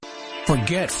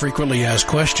Forget frequently asked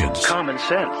questions. Common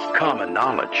sense, common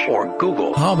knowledge, or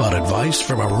Google. How about advice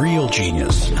from a real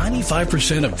genius?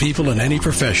 95% of people in any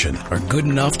profession are good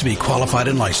enough to be qualified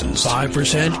and licensed.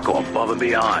 5% go above and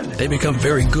beyond. They become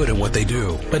very good at what they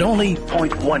do, but only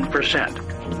 0.1%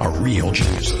 are real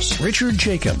geniuses. Richard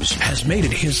Jacobs has made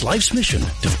it his life's mission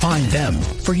to find them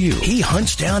for you. He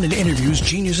hunts down and interviews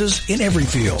geniuses in every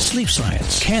field: sleep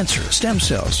science, cancer, stem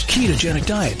cells, ketogenic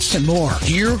diets, and more.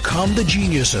 Here come the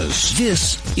geniuses.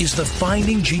 This is the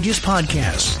Finding Genius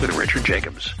Podcast with Richard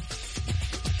Jacobs.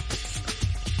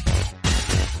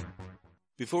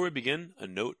 Before we begin, a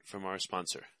note from our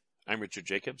sponsor. I'm Richard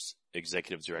Jacobs,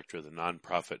 Executive Director of the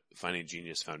nonprofit Finding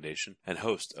Genius Foundation and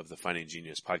host of the Finding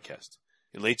Genius Podcast.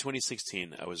 In late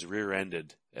 2016, I was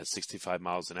rear-ended at 65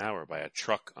 miles an hour by a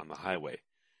truck on the highway,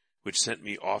 which sent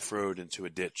me off-road into a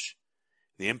ditch.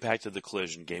 The impact of the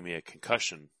collision gave me a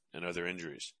concussion and other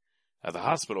injuries. At the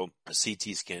hospital, a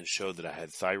CT scan showed that I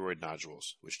had thyroid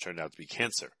nodules, which turned out to be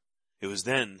cancer. It was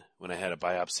then, when I had a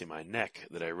biopsy of my neck,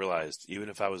 that I realized even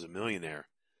if I was a millionaire,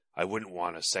 I wouldn't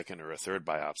want a second or a third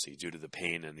biopsy due to the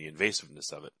pain and the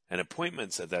invasiveness of it. And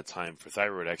appointments at that time for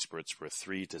thyroid experts were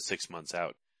 3 to 6 months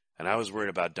out. And I was worried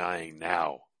about dying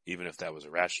now, even if that was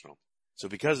irrational. So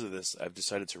because of this, I've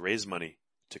decided to raise money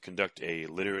to conduct a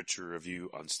literature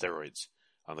review on steroids,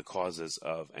 on the causes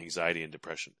of anxiety and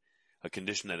depression, a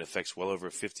condition that affects well over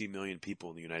 50 million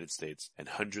people in the United States and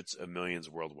hundreds of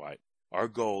millions worldwide. Our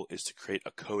goal is to create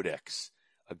a codex,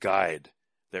 a guide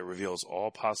that reveals all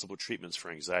possible treatments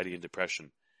for anxiety and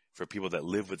depression for people that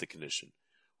live with the condition,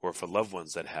 or for loved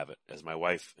ones that have it, as my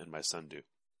wife and my son do.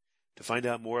 To find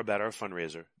out more about our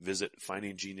fundraiser, visit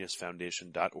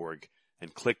findinggeniusfoundation.org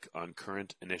and click on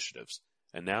current initiatives.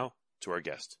 And now, to our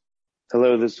guest.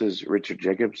 Hello, this is Richard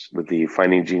Jacobs with the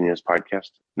Finding Genius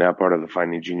Podcast, now part of the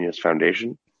Finding Genius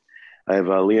Foundation. I have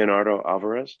Leonardo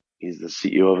Alvarez. He's the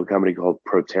CEO of a company called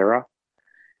Protera,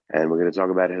 and we're going to talk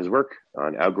about his work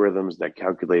on algorithms that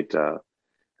calculate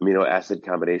amino acid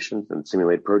combinations and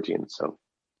simulate proteins. So,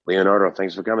 Leonardo,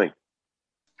 thanks for coming.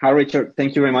 Hi, Richard.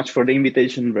 Thank you very much for the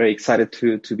invitation. Very excited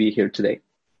to be here today.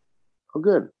 Oh,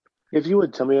 good. If you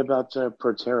would tell me about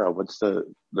Protera, what's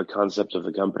the concept of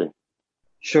the company?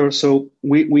 Sure. So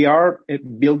we are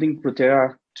building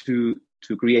Protera to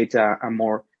create a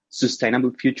more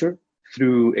sustainable future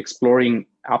through exploring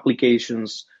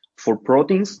applications for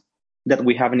proteins that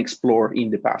we haven't explored in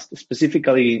the past,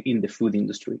 specifically in the food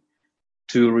industry,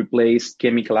 to replace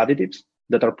chemical additives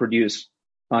that are produced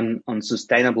on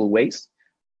sustainable ways.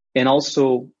 And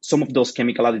also some of those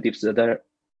chemical additives that are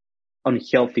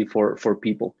unhealthy for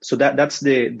people. So that's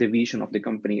the vision of the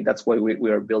company. That's why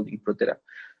we are building Protera.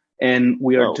 And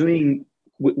we are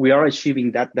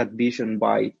achieving that vision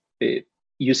by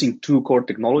using two core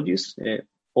technologies,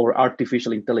 or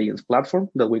artificial intelligence platform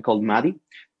that we call MADI,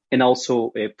 and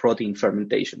also protein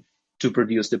fermentation to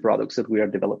produce the products that we are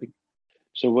developing.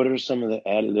 So what are some of the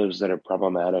additives that are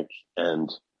problematic, and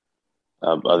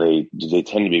do they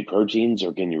tend to be proteins,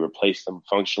 or can you replace them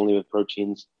functionally with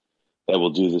proteins that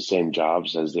will do the same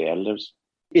jobs as the additives?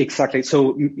 Exactly.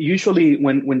 So usually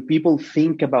when people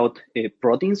think about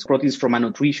proteins from a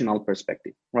nutritional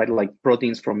perspective, right? Like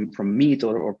proteins from meat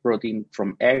or protein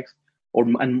from eggs,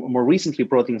 and more recently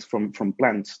proteins from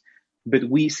plants. But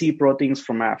we see proteins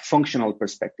from a functional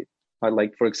perspective. Right?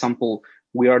 Like, for example,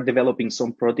 we are developing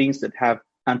some proteins that have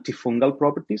antifungal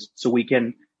properties, so we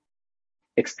can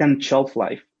extend shelf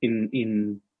life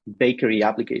in bakery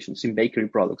applications, in bakery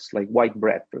products like white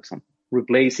bread, for example,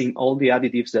 replacing all the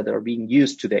additives that are being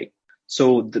used today.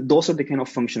 So those are the kind of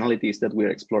functionalities that we're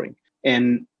exploring.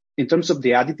 And in terms of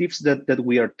the additives that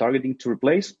we are targeting to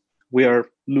replace, we are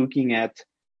looking at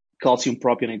calcium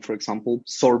propionate, for example,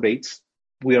 sorbates.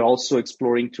 We are also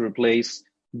exploring to replace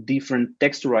different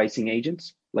texturizing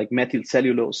agents like methyl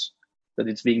cellulose that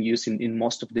is being used in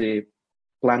most of the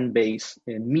plant-based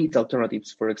meat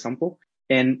alternatives, for example.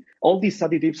 And all these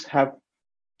additives have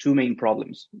two main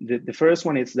problems. The first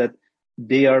one is that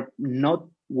they are not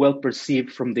well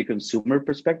perceived from the consumer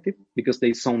perspective because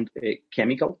they sound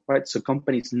chemical, right? So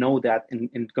companies know that, and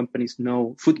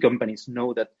food companies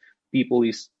know that people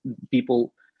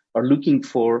are looking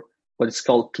for what is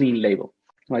called clean label,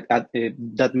 right?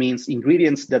 That means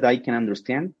ingredients that I can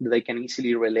understand, that I can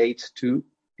easily relate to,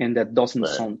 and that doesn't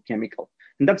sound chemical.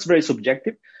 And that's very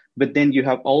subjective. But then you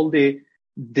have all the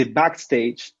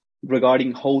backstage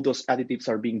regarding how those additives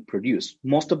are being produced.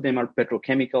 Most of them are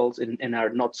petrochemicals and are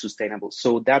not sustainable.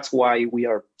 So that's why we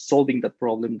are solving that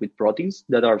problem with proteins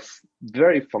that are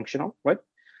very functional, right?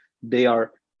 They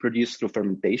are produced through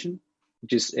fermentation,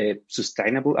 which is a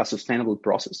sustainable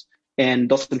process. and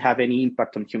doesn't have any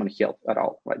impact on human health at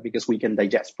all, right? Because we can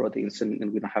digest proteins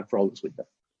and we don't have problems with that.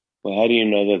 Well, how do you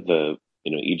know that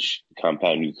each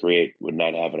compound you create would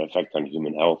not have an effect on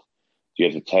human health? Do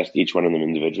you have to test each one of them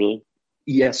individually?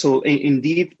 Yeah, so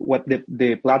indeed, what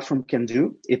the platform can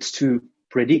do is to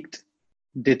predict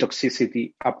the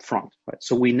toxicity upfront, right?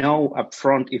 So we know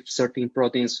upfront if certain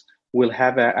proteins will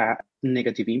have a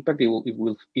negative impact,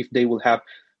 if they will have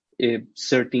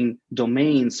certain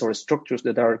domains or structures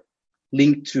that are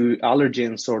linked to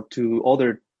allergens or to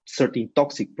other certain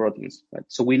toxic proteins, right?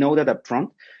 So we know that upfront.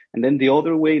 And then the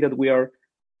other way that we are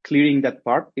clearing that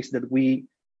part is that we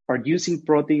are using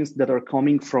proteins that are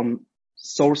coming from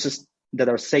sources that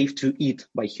are safe to eat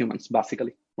by humans,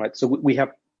 basically, right? So we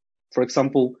have, for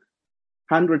example,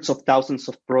 hundreds of thousands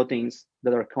of proteins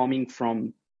that are coming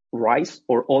from rice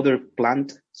or other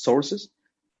plant sources.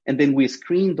 And then we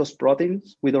screen those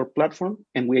proteins with our platform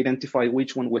and we identify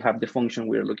which one will have the function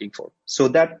we're looking for. So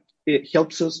that it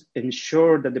helps us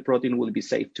ensure that the protein will be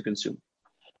safe to consume.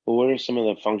 Well, what are some of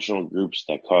the functional groups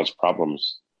that cause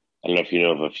problems? I don't know if you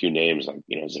know of a few names, like,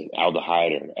 is it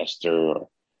aldehyde or an ester, or,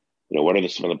 what are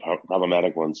some of the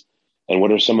problematic ones? And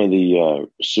what are some of the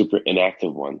super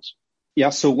inactive ones?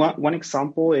 Yeah, so one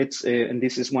example, it's and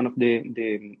this is one of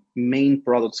the main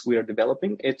products we are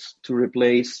developing, it's to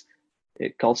replace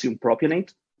calcium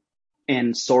propionate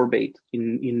and sorbate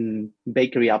in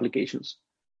bakery applications.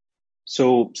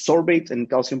 So sorbate and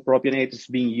calcium propionate is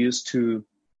being used to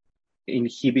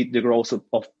inhibit the growth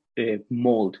of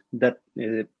mold, that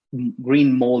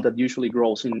green mold that usually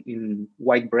grows in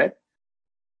white bread.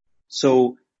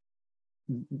 So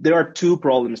there are two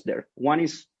problems there. One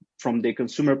is from the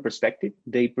consumer perspective,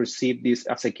 they perceive this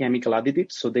as a chemical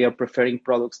additive, so they are preferring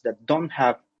products that don't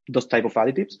have those type of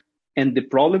additives. And the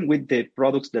problem with the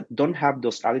products that don't have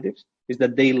those additives is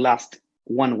that they last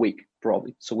 1 week,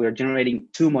 probably. So we are generating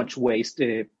too much waste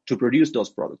to produce those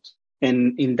products.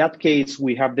 And in that case,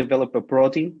 we have developed a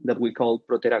protein that we call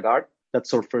Protera Guard.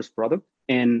 That's our first product.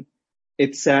 And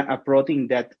it's a protein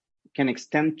that can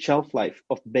extend shelf life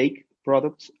of baked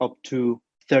products up to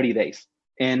 30 days.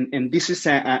 And this is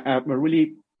a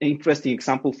really interesting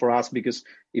example for us, because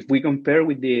if we compare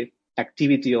with the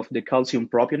activity of the calcium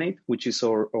propionate, which is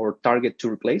our target to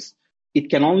replace, it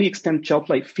can only extend shelf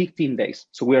life 15 days.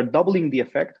 So we are doubling the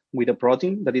effect with a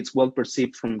protein that is well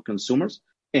perceived from consumers,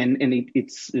 and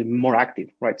it's more active,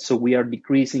 right? So we are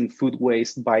decreasing food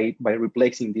waste by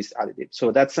replacing this additive.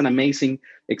 So that's an amazing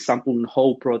example on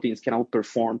how proteins can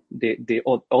outperform the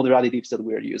other additives that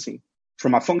we are using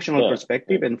from a functional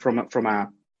perspective and from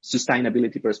a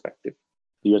sustainability perspective.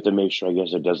 You have to make sure, I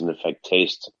guess, it doesn't affect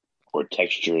taste or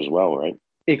texture as well, right?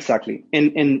 Exactly.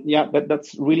 And yeah,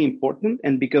 that's really important.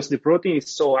 And because the protein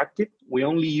is so active, we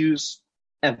only use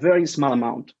a very small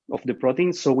amount of the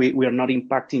protein. So we are not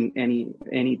impacting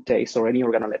any taste or any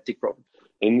organoleptic problem.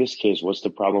 In this case, what's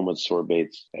the problem with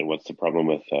sorbates and what's the problem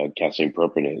with calcium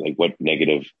propionate? Like, what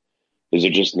negative, is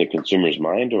it just in the consumer's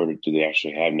mind, or do they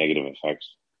actually have negative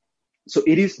effects? So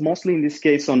it is mostly in this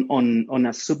case on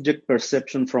a subject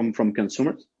perception from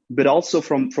consumers, but also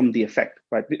from the effect,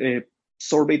 right?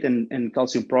 Sorbate and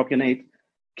calcium propionate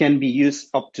can be used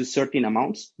up to certain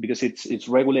amounts because it's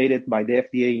regulated by the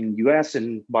FDA in the US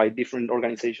and by different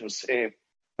organizations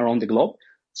around the globe.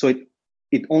 So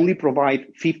it only provides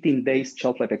 15 days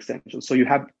shelf life extension. So you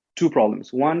have two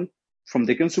problems. One, from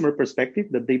the consumer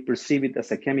perspective, that they perceive it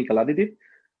as a chemical additive,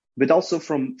 but also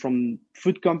from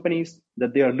food companies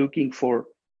that they are looking for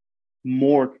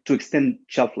more to extend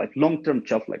shelf life, long-term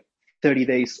shelf life, 30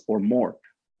 days or more,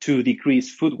 to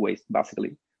decrease food waste,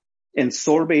 basically. And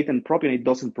sorbate and propionate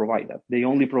doesn't provide that. They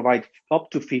only provide up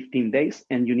to 15 days,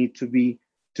 and you need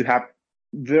to have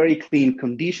very clean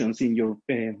conditions in your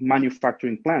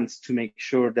manufacturing plants to make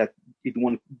sure that it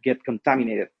won't get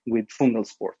contaminated with fungal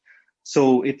spores.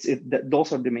 So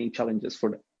those are the main challenges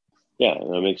for that. Yeah,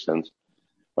 that makes sense.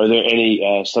 Are there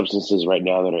any substances right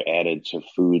now that are added to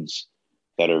foods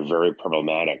that are very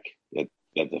problematic that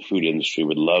the food industry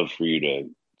would love for you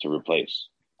to replace,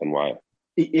 and why?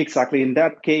 Exactly. In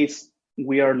that case,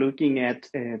 we are looking at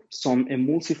some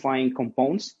emulsifying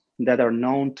compounds that are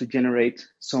known to generate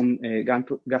some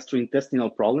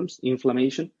gastrointestinal problems,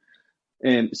 inflammation,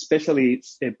 especially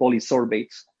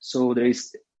polysorbates. So there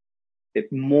is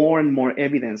more and more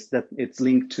evidence that it's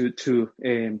linked to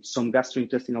some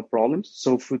gastrointestinal problems.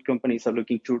 So food companies are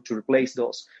looking to replace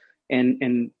those.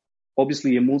 And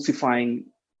obviously emulsifying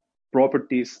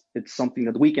properties, it's something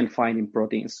that we can find in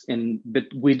proteins. But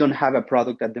we don't have a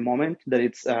product at the moment that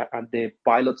it's at the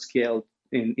pilot scale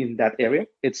in that area.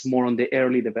 It's more on the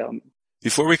early development.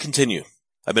 Before we continue,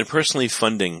 I've been personally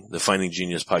funding the Finding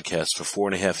Genius podcast for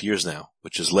 4.5 years now,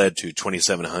 which has led to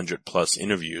 2,700 plus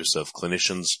interviews of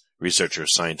clinicians,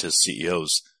 researchers, scientists,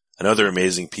 CEOs, and other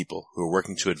amazing people who are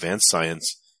working to advance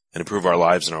science and improve our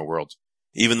lives and our world.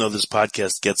 Even though this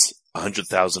podcast gets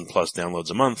 100,000 plus downloads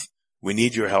a month, we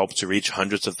need your help to reach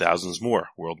hundreds of thousands more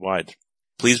worldwide.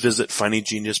 Please visit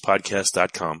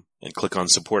findinggeniuspodcast.com and click on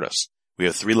Support Us. We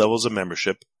have 3 levels of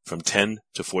membership from $10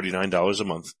 to $49 a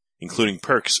month, including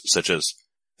perks such as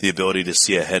the ability to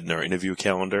see ahead in our interview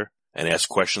calendar and ask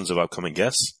questions of upcoming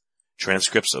guests,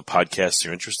 transcripts of podcasts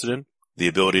you're interested in, the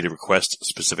ability to request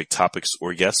specific topics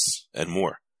or guests, and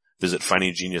more. Visit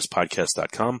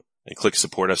findinggeniuspodcast.com and click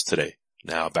Support Us today.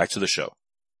 Now back to the show.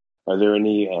 Are there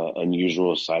any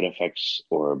unusual side effects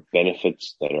or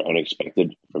benefits that are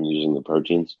unexpected from using the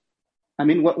proteins? I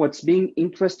mean, what's being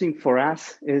interesting for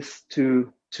us is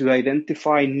to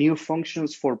identify new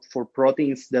functions for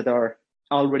proteins that are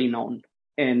already known.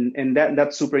 And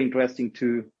that's super interesting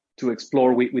to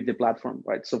explore with the platform,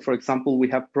 right? So for example, we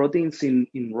have proteins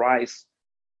in rice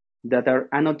that are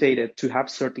annotated to have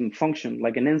certain function,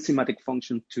 like an enzymatic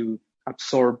function to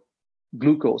absorb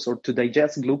glucose or to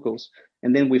digest glucose.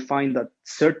 And then we find that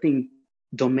certain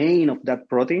domain of that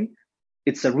protein,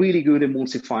 it's a really good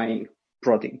emulsifying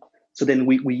protein. So then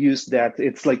we use that.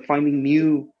 It's like finding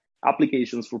new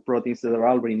applications for proteins that are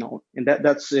already known. And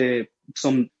that's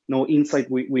some insight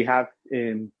we have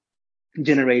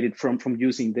generated from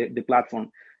using the platform.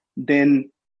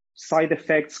 Then side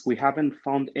effects, we haven't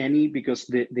found any because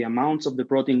the amounts of the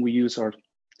protein we use are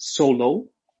so low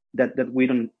that we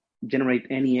don't generate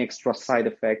any extra side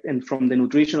effect. And from the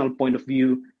nutritional point of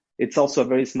view, it's also a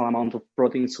very small amount of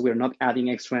protein, so we're not adding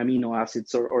extra amino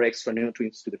acids or extra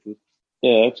nutrients to the food.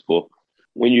 Yeah, that's cool.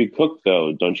 When you cook,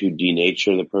 though, don't you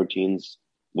denature the proteins?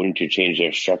 Wouldn't you change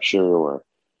their structure? Or,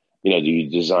 do you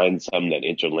design some that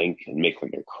interlink and make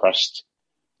like a crust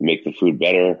to make the food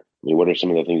better? I mean, what are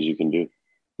some of the things you can do?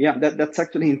 Yeah, that's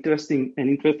actually an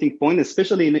interesting point,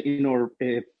 especially in our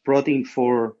protein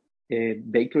for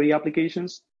bakery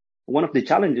applications. One of the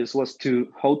challenges was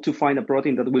how to find a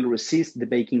protein that will resist the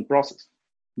baking process,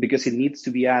 because it needs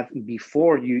to be added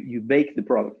before you bake the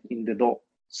product in the dough.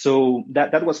 So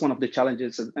that was one of the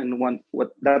challenges, and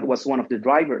that was one of the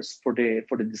drivers for the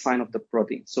design of the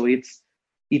protein. So it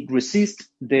resists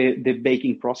the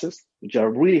baking process, which are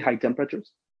really high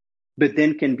temperatures, but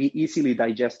then can be easily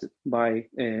digested by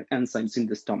enzymes in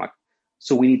the stomach.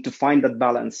 So we need to find that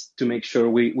balance to make sure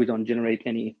we don't generate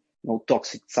any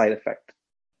toxic side effect.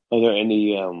 Are there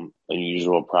any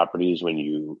unusual properties when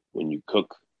you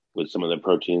cook with some of the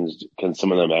proteins? Can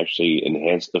some of them actually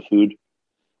enhance the food?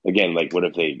 Again, like what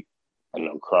if they,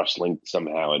 cross-linked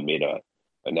somehow and made a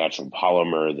natural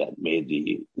polymer that made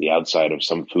the outside of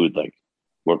some food like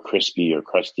more crispy or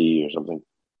crusty or something?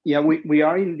 Yeah, we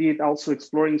are indeed also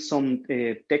exploring some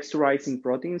texturizing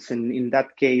proteins. And in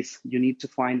that case, you need to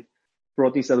find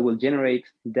proteins that will generate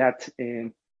that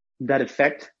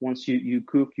effect once you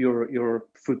cook your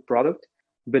food product.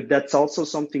 But that's also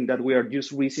something that we are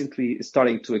just recently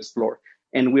starting to explore.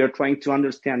 And we are trying to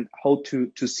understand how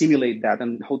to simulate that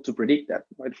and how to predict that,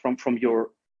 right, from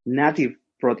your native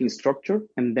protein structure,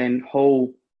 and then how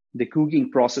the cooking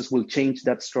process will change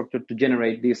that structure to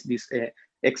generate this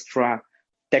extra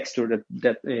texture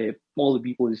that all the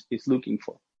people is looking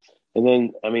for.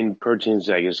 And then, proteins,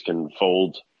 I guess, can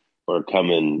fold or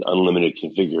come in unlimited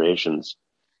configurations.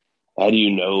 How do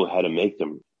you know how to make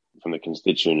them from the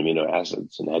constituent amino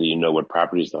acids, and how do you know what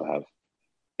properties they'll have?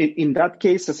 In that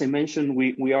case, as I mentioned,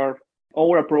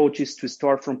 our approach is to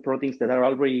start from proteins that are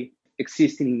already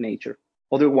existing in nature.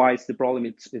 Otherwise, the problem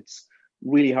it's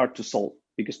really hard to solve,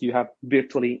 because you have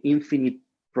virtually infinite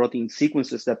protein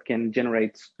sequences that can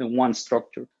generate one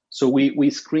structure. So we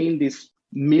screen these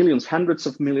hundreds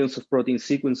of millions of protein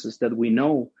sequences that we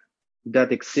know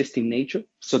that exist in nature.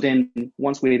 So then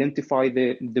once we identify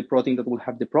the protein that will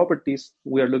have the properties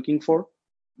we are looking for,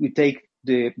 we take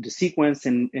the sequence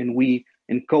and we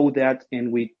encode that, and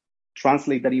we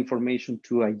translate that information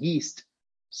to a yeast.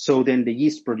 So then the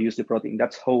yeast produce the protein.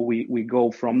 That's how we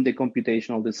go from the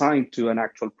computational design to an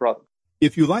actual product.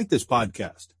 If you like this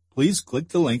podcast, please click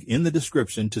the link in the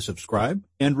description to subscribe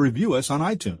and review us on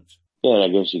iTunes. Yeah, and I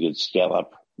guess you could scale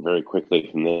up very quickly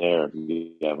from there. If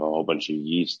you have a whole bunch of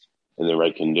yeast in the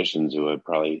right conditions, it would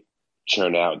probably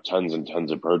churn out tons and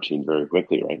tons of protein very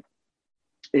quickly, right?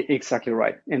 Exactly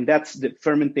right. And that's the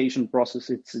fermentation process.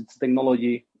 It's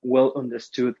technology well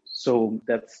understood. So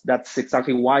that's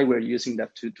exactly why we're using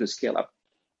that to scale up.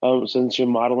 Since you're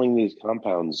modeling these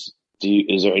compounds,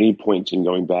 is there any point in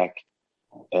going back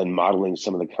and modeling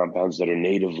some of the compounds that are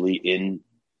natively in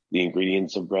the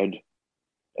ingredients of bread?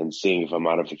 and seeing if a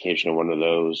modification of one of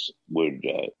those would,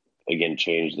 again,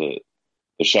 change the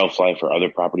shelf life or other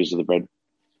properties of the bread?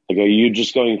 Like, are you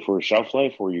just going for shelf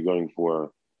life, or are you going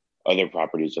for other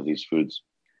properties of these foods?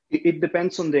 It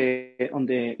depends on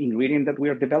the ingredient that we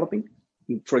are developing.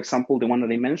 For example, the one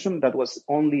that I mentioned, that was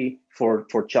only for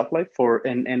shelf life, for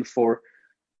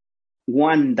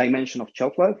one dimension of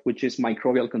shelf life, which is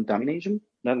microbial contamination.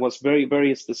 That was very,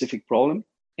 very specific problem.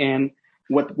 And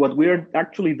what we're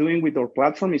actually doing with our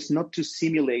platform is not to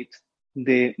simulate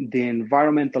the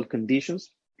environmental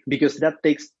conditions, because that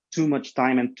takes too much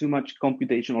time and too much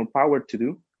computational power to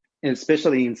do, and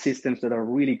especially in systems that are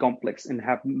really complex and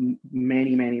have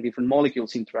many, many different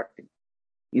molecules interacting.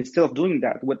 Instead of doing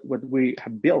that, what we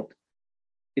have built,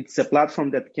 it's a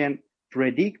platform that can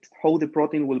predict how the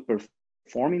protein will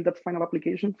perform in that final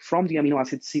application from the amino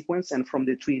acid sequence and from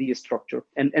the 3D structure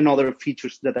and other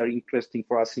features that are interesting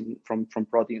for us from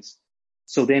proteins.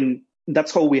 So then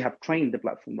that's how we have trained the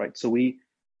platform, right? So we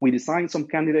design some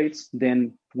candidates,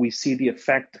 then we see the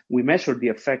effect, we measure the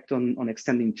effect on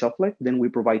extending shelf life, then we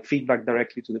provide feedback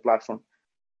directly to the platform.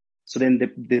 So then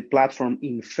the platform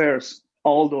infers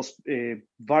all those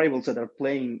variables that are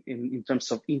playing in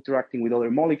terms of interacting with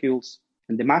other molecules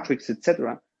and the matrix,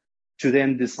 etc., to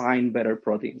then design better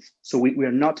proteins. So we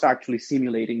are not actually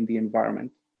simulating the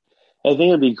environment. I think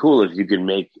it'd be cool if you could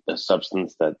make a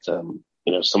substance that,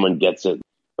 someone gets it,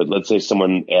 but let's say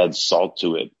someone adds salt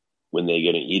to it when they're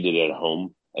going to eat it at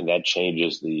home, and that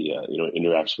changes the,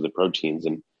 interacts with the proteins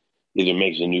and either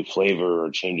makes a new flavor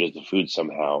or changes the food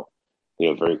somehow,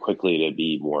 very quickly to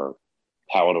be more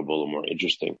palatable and more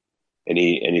interesting.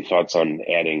 Any thoughts on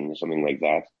adding something like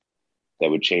that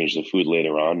would change the food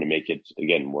later on to make it,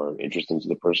 again, more interesting to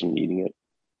the person eating it?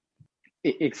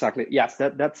 Exactly. Yes,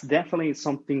 that's definitely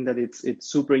something that it's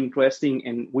super interesting,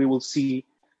 and we will see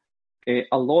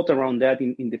a lot around that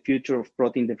in the future of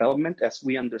protein development, as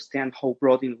we understand how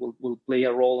protein will play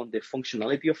a role in the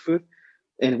functionality of food.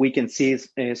 And we can see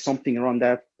something around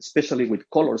that, especially with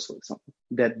colors, for example,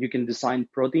 that you can design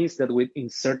proteins that in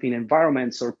certain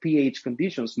environments or pH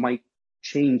conditions might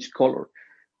change color.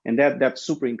 And that's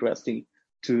super interesting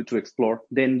to explore.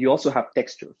 Then you also have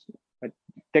textures. Right?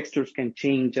 Textures can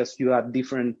change as you add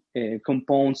different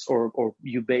compounds or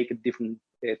you bake at different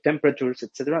temperatures,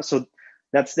 etc. So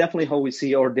that's definitely how we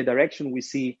see, or the direction we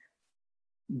see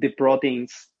the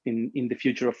proteins in the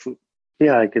future of food.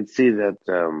 Yeah, I could see that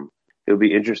it'll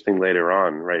be interesting later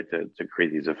on, right, to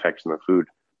create these effects in the food.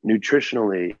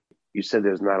 Nutritionally, you said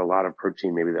there's not a lot of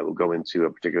protein maybe that will go into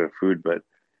a particular food, but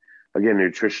again,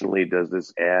 nutritionally, does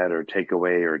this add or take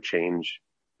away or change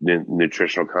the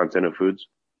nutritional content of foods?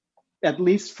 At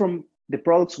least from the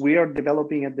products we are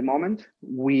developing at the moment,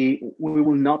 we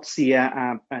will not see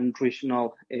a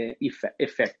nutritional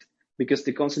effect, because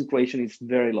the concentration is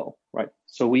very low, right?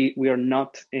 So we are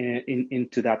not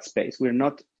into that space. We're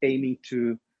not aiming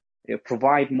to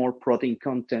provide more protein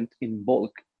content in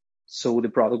bulk, so the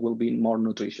product will be more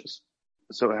nutritious.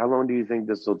 So how long do you think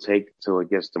this will take till it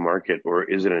gets to market, or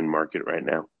is it in market right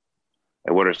now?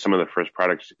 And what are some of the first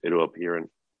products it will appear in?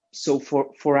 So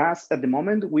for us at the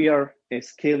moment, we are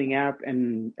scaling up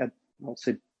and at, I'll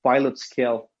say, pilot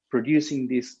scale, producing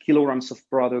these kilograms of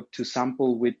product to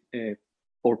sample with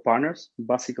our partners,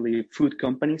 basically food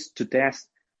companies, to test.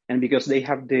 And because they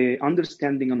have the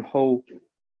understanding on how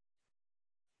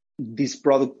this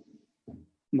product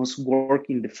must work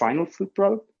in the final food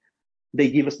product, they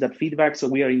give us that feedback. So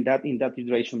we are in that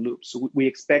iteration loop. So we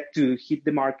expect to hit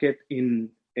the market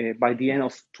by the end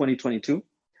of 2022,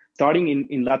 starting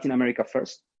in Latin America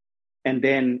first, and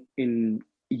then in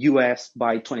US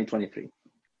by 2023.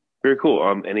 Very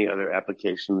cool. Any other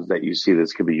applications that you see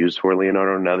this could be used for,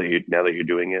 Leonardo? Now that you're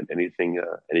doing it, anything?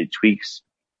 Any tweaks?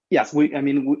 Yes,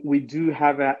 we do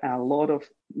have a lot of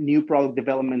new product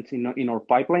development in our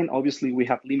pipeline. Obviously, we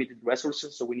have limited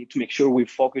resources, so we need to make sure we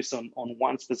focus on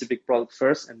one specific product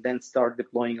first and then start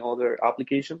deploying other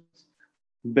applications.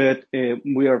 But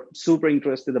we are super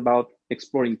interested about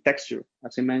exploring texture,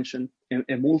 as I mentioned,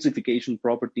 emulsification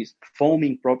properties,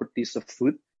 foaming properties of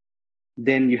food.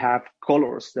 Then you have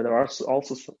colors that are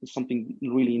also something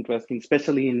really interesting,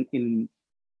 especially in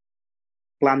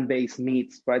plant-based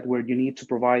meats, right, where you need to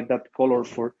provide that color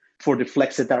for the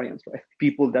flexitarians, right?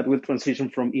 People that will transition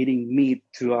from eating meat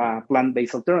to a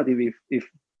plant-based alternative if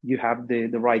you have the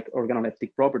right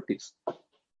organoleptic properties.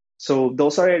 So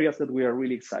those are areas that we are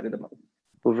really excited about.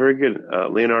 Well, very good.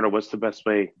 Leonardo, what's the best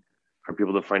way for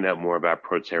people to find out more about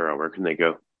Proterra? Where can they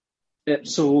go?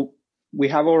 So we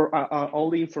have all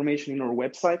the information in our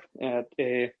website at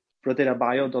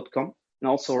proterrabio.com, and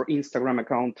also our Instagram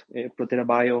account, Proterra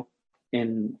Bio,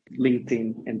 and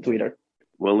LinkedIn and Twitter.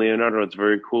 Well, Leonardo, it's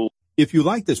very cool. If you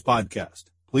like this podcast,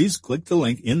 please click the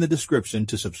link in the description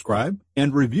to subscribe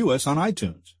and review us on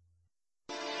iTunes.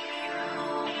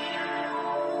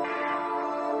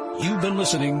 You've been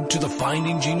listening to the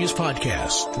Finding Genius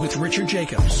podcast with Richard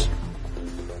Jacobs.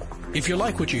 If you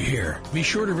like what you hear, be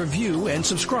sure to review and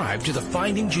subscribe to the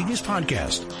Finding Genius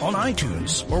podcast on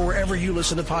iTunes or wherever you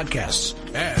listen to podcasts.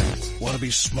 And want to be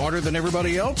smarter than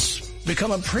everybody else?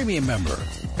 Become a premium member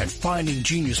at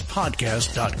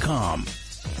findinggeniuspodcast.com.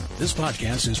 This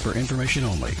podcast is for information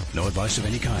only. No advice of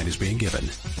any kind is being given.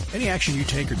 Any action you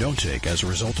take or don't take as a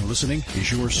result of listening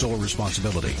is your sole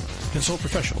responsibility. Consult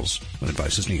professionals when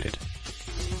advice is needed.